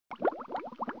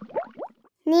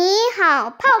你好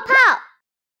泡泡。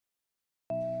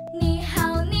你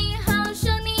好你好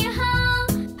说你好，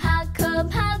帕克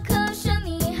帕克说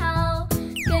你好，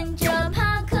跟着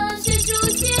帕克学数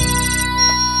学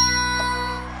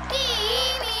第一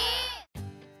名。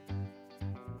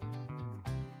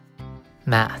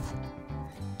 Math.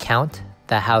 Count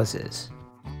the houses.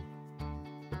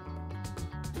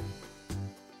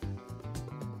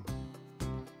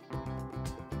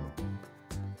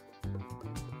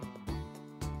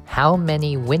 How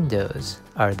many windows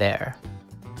are there?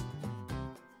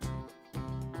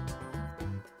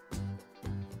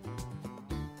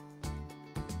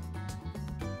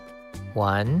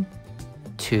 One,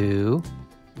 2,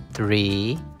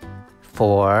 3,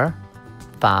 4,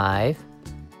 5,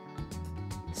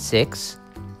 6,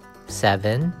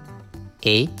 7,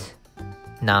 8,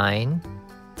 9,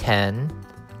 10,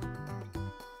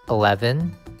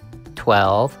 11,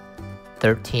 12,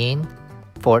 13,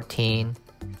 14,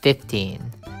 15.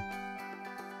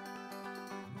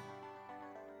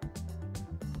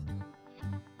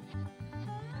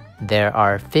 There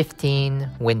are 15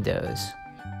 windows.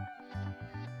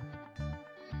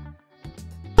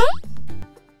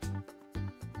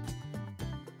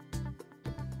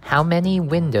 How many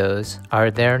windows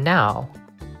are there now?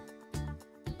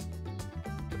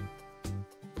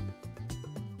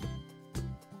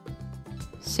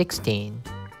 "16,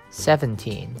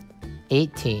 17,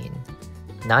 18,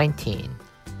 19,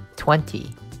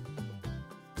 20.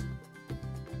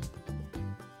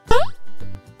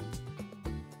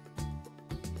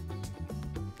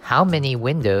 How many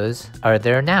windows are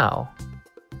there now?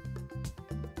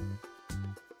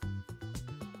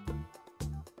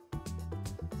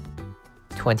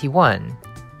 "21,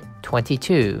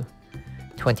 22,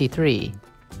 23,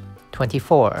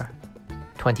 24,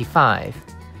 25,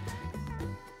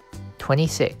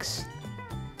 26,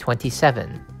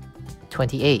 27,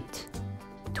 28,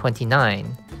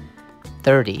 29,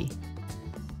 30.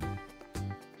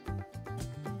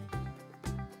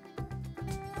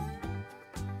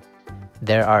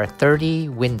 There are 30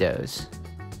 windows.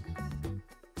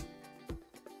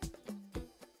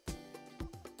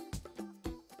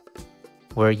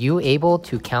 Were you able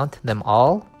to count them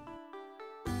all?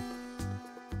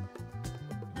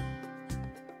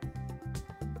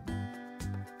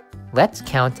 Let's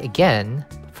count again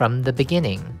from the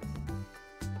beginning.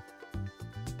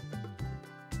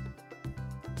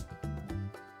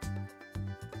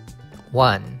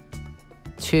 One,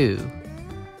 2,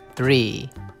 3,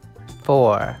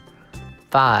 4,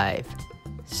 5,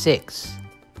 6,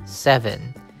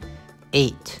 7,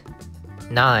 8,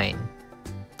 9,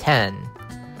 10,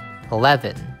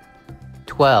 11,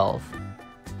 12,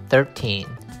 13,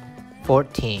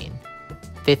 14,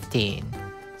 15,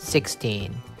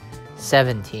 16,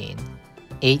 17,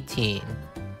 18,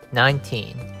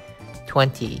 19,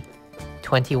 20,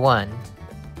 21,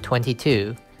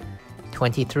 22,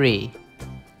 23,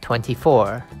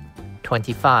 24,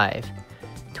 25,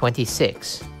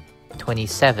 26,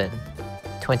 27,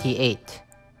 28,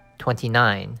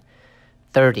 29,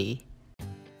 30.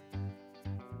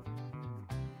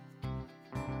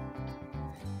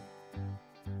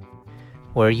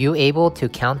 Were you able to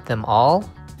count them all?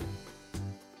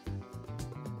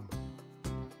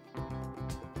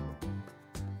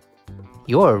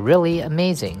 You're really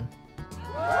amazing.